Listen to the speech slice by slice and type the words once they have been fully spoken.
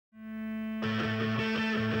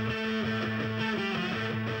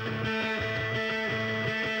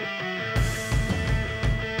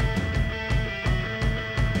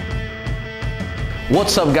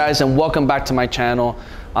What's up guys, and welcome back to my channel.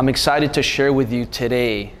 I'm excited to share with you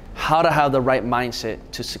today how to have the right mindset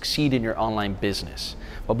to succeed in your online business.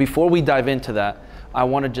 But before we dive into that, I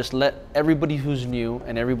want to just let everybody who's new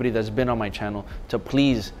and everybody that's been on my channel to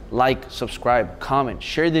please like, subscribe, comment,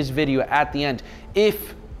 share this video at the end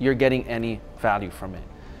if you're getting any value from it.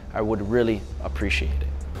 I would really appreciate it.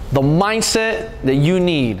 The mindset that you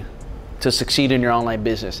need to succeed in your online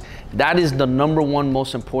business. That is the number one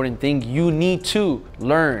most important thing you need to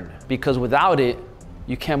learn, because without it,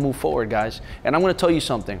 you can't move forward, guys. And I'm gonna tell you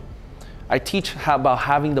something. I teach about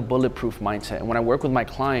having the bulletproof mindset. And when I work with my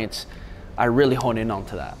clients, I really hone in on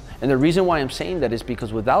to that. And the reason why I'm saying that is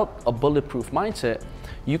because without a bulletproof mindset,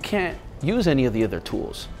 you can't use any of the other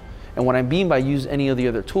tools. And what I mean by use any of the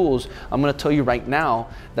other tools, I'm gonna tell you right now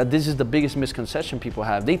that this is the biggest misconception people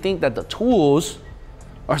have. They think that the tools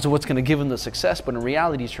are what's gonna give them the success, but in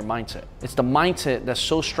reality, it's your mindset. It's the mindset that's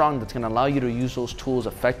so strong that's gonna allow you to use those tools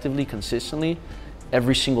effectively, consistently,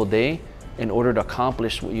 every single day in order to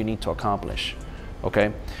accomplish what you need to accomplish,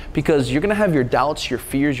 okay? Because you're gonna have your doubts, your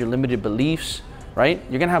fears, your limited beliefs, right?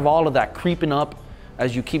 You're gonna have all of that creeping up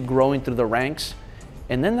as you keep growing through the ranks,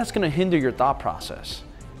 and then that's gonna hinder your thought process.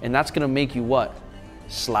 And that's gonna make you what?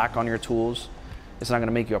 Slack on your tools. It's not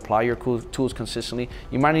gonna make you apply your tools consistently.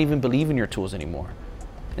 You might not even believe in your tools anymore.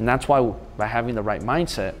 And that's why by having the right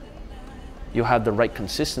mindset, you'll have the right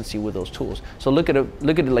consistency with those tools. So look at it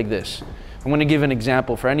like this. I'm gonna give an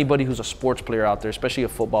example for anybody who's a sports player out there, especially a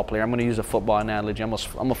football player. I'm gonna use a football analogy. I'm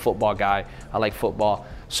a football guy. I like football.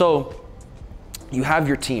 So you have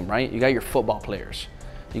your team, right? You got your football players.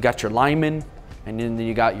 You got your linemen, and then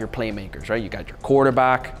you got your playmakers, right? You got your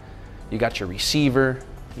quarterback, you got your receiver,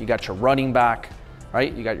 you got your running back,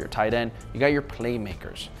 right? You got your tight end, you got your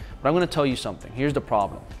playmakers. But I'm gonna tell you something. Here's the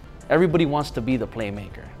problem. Everybody wants to be the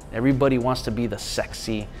playmaker. Everybody wants to be the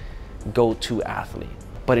sexy go-to athlete.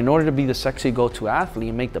 But in order to be the sexy go-to athlete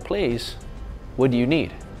and make the plays, what do you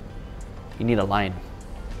need? You need a line.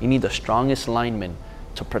 You need the strongest lineman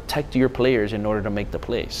to protect your players in order to make the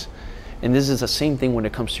plays. And this is the same thing when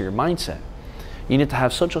it comes to your mindset. You need to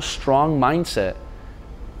have such a strong mindset.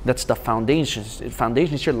 That's the foundation.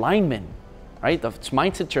 Foundation is your lineman, right? The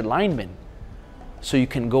mindset's your lineman. So you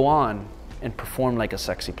can go on and perform like a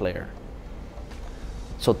sexy player.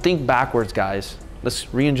 So think backwards, guys.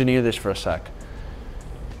 Let's re-engineer this for a sec.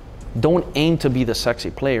 Don't aim to be the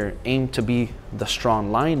sexy player, aim to be the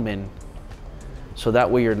strong lineman. So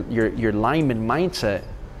that way your lineman mindset,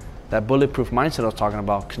 that bulletproof mindset I was talking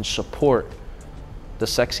about, can support the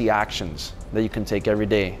sexy actions that you can take every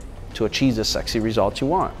day to achieve the sexy results you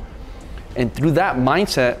want. And through that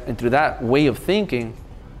mindset and through that way of thinking,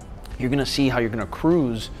 you're gonna see how you're gonna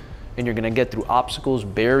cruise, and you're gonna get through obstacles,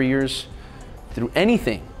 barriers, through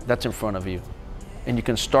anything that's in front of you. And you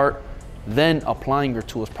can start then applying your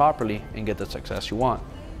tools properly and get the success you want.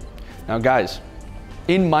 Now guys,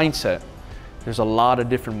 in mindset, there's a lot of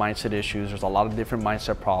different mindset issues, there's a lot of different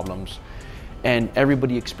mindset problems, and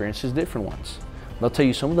everybody experiences different ones. But I'll tell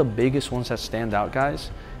you, some of the biggest ones that stand out, guys,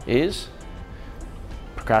 is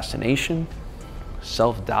procrastination,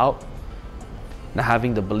 self-doubt, not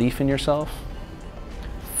having the belief in yourself,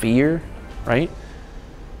 fear, right?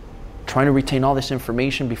 Trying to retain all this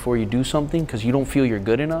information before you do something because you don't feel you're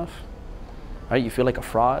good enough, right? You feel like a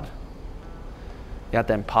fraud. You got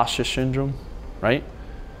that imposter syndrome, right?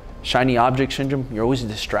 Shiny object syndrome. You're always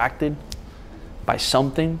distracted by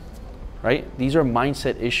something, right? These are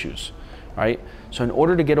mindset issues, right? So in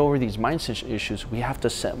order to get over these mindset issues, we have to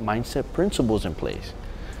set mindset principles in place.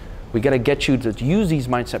 We got to get you to use these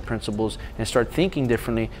mindset principles and start thinking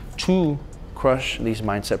differently to crush these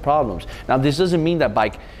mindset problems. Now, this doesn't mean that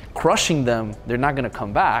by crushing them, they're not going to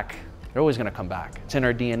come back. They're always going to come back. It's in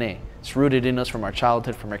our DNA. It's rooted in us from our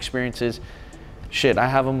childhood, from our experiences. Shit, I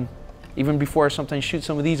have them even before I sometimes shoot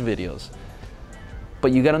some of these videos.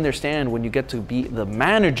 But you got to understand, when you get to be the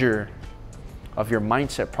manager of your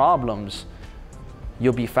mindset problems,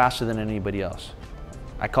 you'll be faster than anybody else.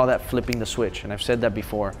 I call that flipping the switch, and I've said that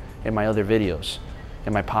before in my other videos,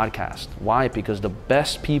 in my podcast. Why? Because the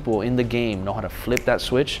best people in the game know how to flip that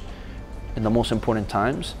switch in the most important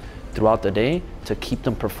times throughout the day to keep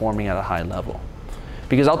them performing at a high level.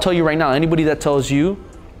 Because I'll tell you right now, anybody that tells you,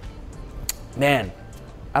 man,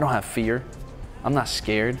 I don't have fear, I'm not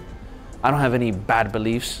scared, I don't have any bad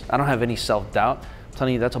beliefs, I don't have any self-doubt, I'm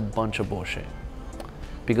telling you, that's a bunch of bullshit.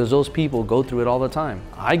 Because those people go through it all the time.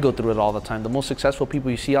 I go through it all the time. The most successful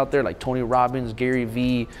people you see out there, like Tony Robbins, Gary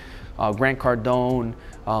Vee, Grant Cardone,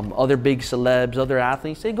 other big celebs, other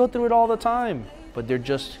athletes, they go through it all the time, but they're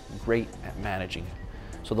just great at managing it.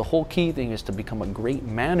 So the whole key thing is to become a great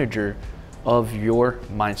manager of your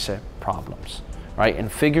mindset problems. right?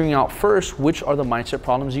 And figuring out first which are the mindset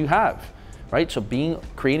problems you have, right? So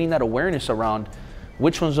creating that awareness around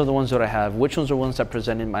which ones are the ones that I have, which ones are the ones that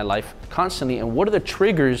present in my life constantly, and what are the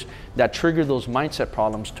triggers that trigger those mindset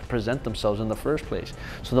problems to present themselves in the first place.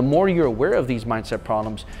 So the more you're aware of these mindset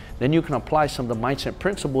problems, then you can apply some of the mindset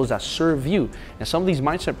principles that serve you. And some of these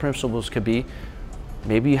mindset principles could be,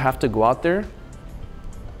 maybe you have to go out there.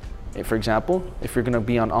 For example, if you're gonna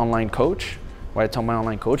be an online coach, what I tell my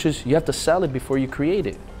online coaches, you have to sell it before you create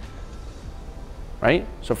it, right?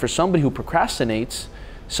 So for somebody who procrastinates,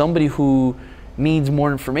 somebody who needs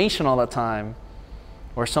more information all the time,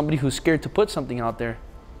 or somebody who's scared to put something out there,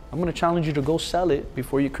 I'm gonna challenge you to go sell it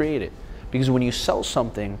before you create it. Because when you sell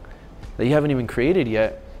something that you haven't even created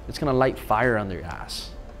yet, it's gonna light fire under your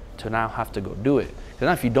ass to now have to go do it. Because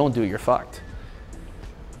now if you don't do it, you're fucked.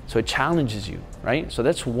 So it challenges you, right? So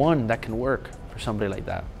that's one that can work for somebody like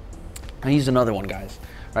that. And here's another one, guys,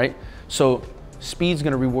 right? So speed's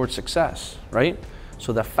gonna reward success, right?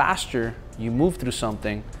 So the faster you move through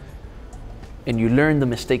something and you learn the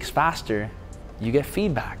mistakes faster, you get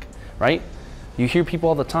feedback, right? You hear people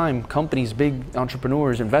all the time, companies, big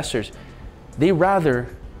entrepreneurs, investors, they rather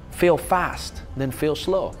fail fast than fail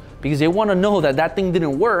slow because they wanna know that that thing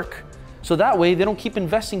didn't work, so that way they don't keep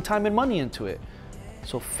investing time and money into it.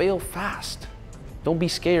 So fail fast. Don't be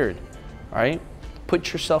scared, all right?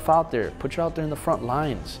 Put yourself out there. Put you out there in the front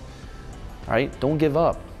lines, all right? Don't give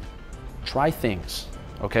up. Try things,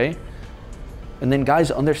 okay? And then guys,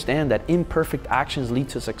 understand that imperfect actions lead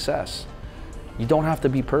to success. You don't have to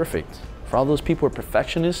be perfect. For all those people who are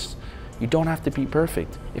perfectionists, you don't have to be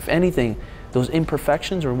perfect. If anything, those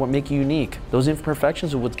imperfections are what make you unique. Those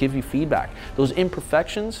imperfections are what give you feedback. Those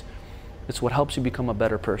imperfections, it's what helps you become a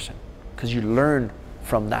better person because you learn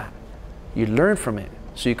from that. You learn from it.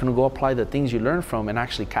 So you can go apply the things you learn from and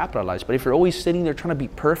actually capitalize. But if you're always sitting there trying to be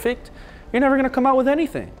perfect, you're never gonna come out with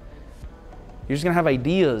anything. You're just gonna have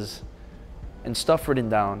ideas and stuff written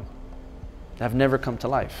down that have never come to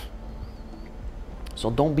life.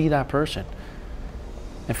 So don't be that person.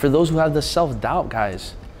 And for those who have the self-doubt,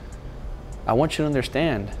 guys, I want you to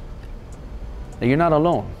understand that you're not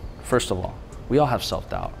alone, first of all. We all have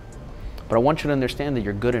self-doubt. But I want you to understand that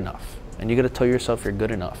you're good enough. And you gotta tell yourself you're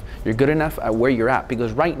good enough. You're good enough at where you're at.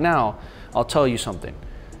 Because right now, I'll tell you something.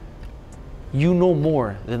 You know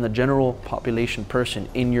more than the general population person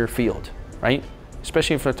in your field, right?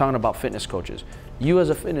 Especially if we're talking about fitness coaches. You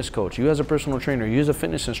as a fitness coach, you as a personal trainer, you as a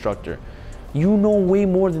fitness instructor, you know way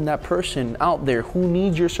more than that person out there who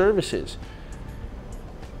needs your services,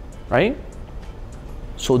 right?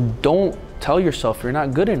 So don't tell yourself you're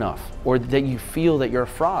not good enough or that you feel that you're a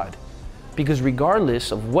fraud. Because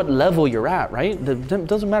regardless of what level you're at, right? It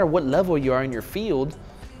doesn't matter what level you are in your field,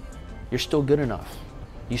 you're still good enough.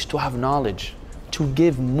 You still have knowledge to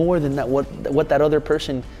give more than that what that other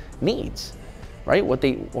person needs, right? What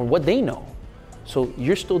they know. So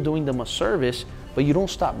you're still doing them a service, but you don't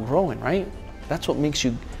stop growing, right? That's what makes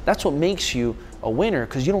you a winner,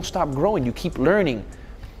 because you don't stop growing, you keep learning,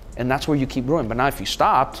 and that's where you keep growing. But now if you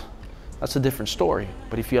stopped, that's a different story.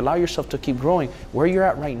 But if you allow yourself to keep growing, where you're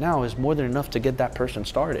at right now is more than enough to get that person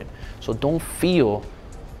started. So don't feel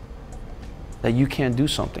that you can't do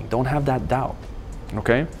something. Don't have that doubt,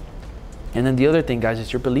 okay? And then the other thing, guys,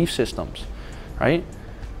 is your belief systems, right?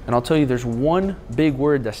 And I'll tell you, there's one big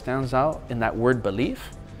word that stands out in that word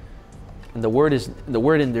belief. And the word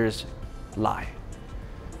in there is lie.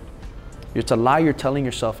 It's a lie you're telling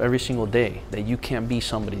yourself every single day, that you can't be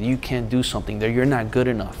somebody, that you can't do something, that you're not good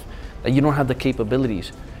enough, that you don't have the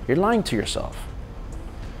capabilities. You're lying to yourself.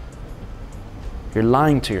 You're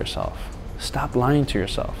lying to yourself. Stop lying to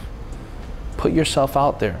yourself. Put yourself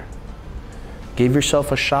out there. Give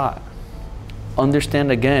yourself a shot.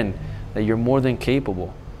 Understand again that you're more than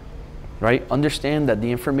capable, right? Understand that the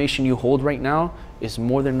information you hold right now is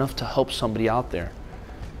more than enough to help somebody out there.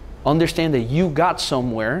 Understand that you got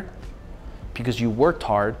somewhere because you worked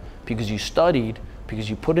hard, because you studied, because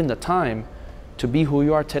you put in the time to be who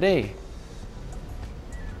you are today.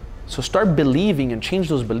 So start believing and change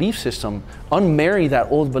those belief systems. Unmarry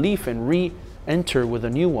that old belief and re-enter with a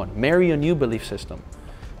new one. Marry a new belief system.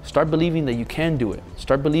 Start believing that you can do it.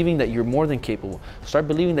 Start believing that you're more than capable. Start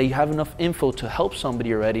believing that you have enough info to help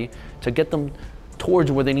somebody already, to get them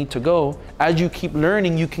towards where they need to go. As you keep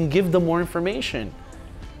learning, you can give them more information.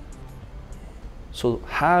 So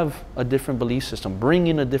have a different belief system. Bring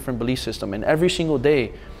in a different belief system. And every single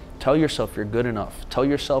day, tell yourself you're good enough. Tell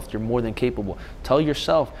yourself you're more than capable. Tell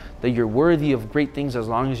yourself that you're worthy of great things as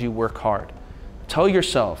long as you work hard. Tell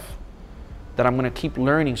yourself that I'm going to keep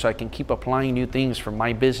learning so I can keep applying new things for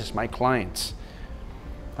my business, my clients.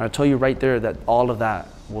 And I tell you right there that all of that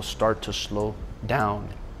will start to slow down,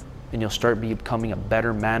 and you'll start becoming a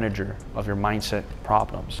better manager of your mindset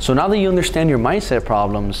problems. So now that you understand your mindset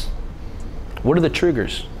problems, what are the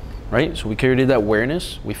triggers, right? So we created that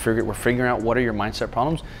awareness. We're figuring out what are your mindset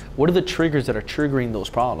problems. What are the triggers that are triggering those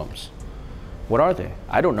problems? What are they?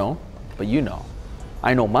 I don't know, but you know.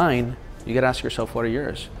 I know mine. You gotta ask yourself, what are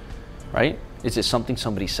yours, right? Is it something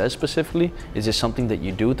somebody says specifically? Is it something that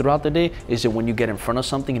you do throughout the day? Is it when you get in front of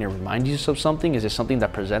something and it reminds you of something? Is it something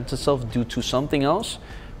that presents itself due to something else?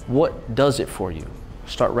 What does it for you?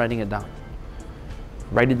 Start writing it down.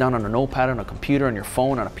 Write it down on a notepad, on a computer, on your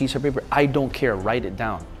phone, on a piece of paper. I don't care, write it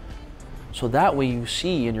down. So that way you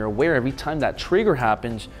see and you're aware every time that trigger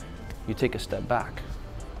happens, you take a step back.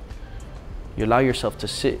 You allow yourself to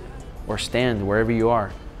sit or stand wherever you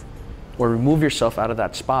are, or remove yourself out of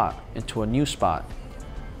that spot into a new spot.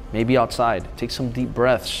 Maybe outside, take some deep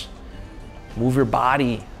breaths, move your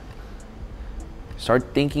body,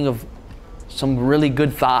 start thinking of some really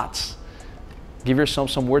good thoughts. Give yourself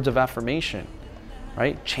some words of affirmation,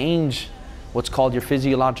 right? Change what's called your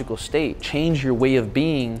physiological state. Change your way of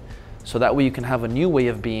being so that way you can have a new way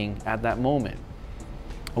of being at that moment.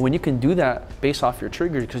 And when you can do that based off your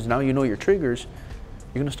triggers, because now you know your triggers,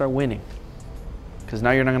 you're gonna start winning. Because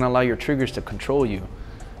now you're not gonna allow your triggers to control you,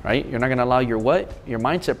 right? You're not gonna allow your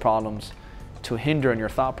mindset problems to hinder on your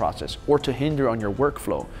thought process, or to hinder on your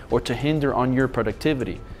workflow, or to hinder on your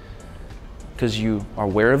productivity. Because you are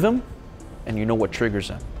aware of them and you know what triggers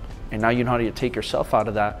them. And now you know how to take yourself out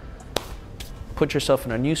of that, put yourself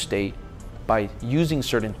in a new state by using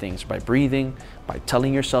certain things, by breathing, by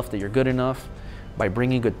telling yourself that you're good enough, by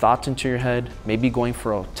bringing good thoughts into your head, maybe going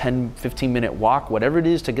for a 10, 15-minute walk, whatever it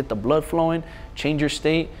is to get the blood flowing, change your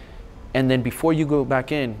state. And then before you go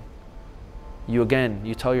back in, you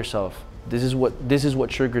tell yourself, this is what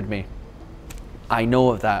triggered me. I know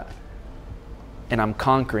of that, and I'm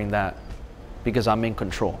conquering that because I'm in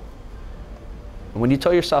control. And when you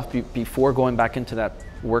tell yourself before going back into that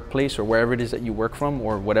workplace or wherever it is that you work from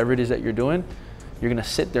or whatever it is that you're doing, you're gonna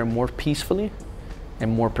sit there more peacefully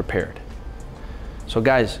and more prepared. So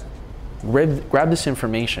guys, grab this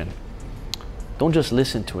information. Don't just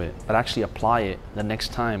listen to it, but actually apply it the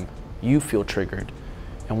next time you feel triggered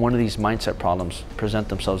and one of these mindset problems present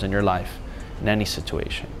themselves in your life, in any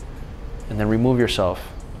situation. And then remove yourself,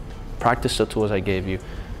 practice the tools I gave you,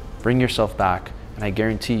 bring yourself back, and I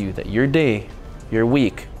guarantee you that your day, your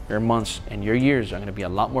week, your months, and your years are gonna be a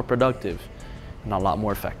lot more productive and a lot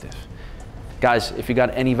more effective. Guys, if you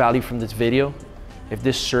got any value from this video, if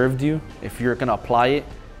this served you, if you're gonna apply it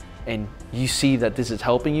and you see that this is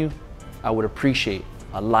helping you, I would appreciate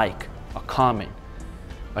a like, a comment,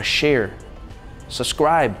 a share,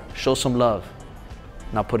 subscribe, show some love.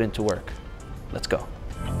 Now put into work. Let's go.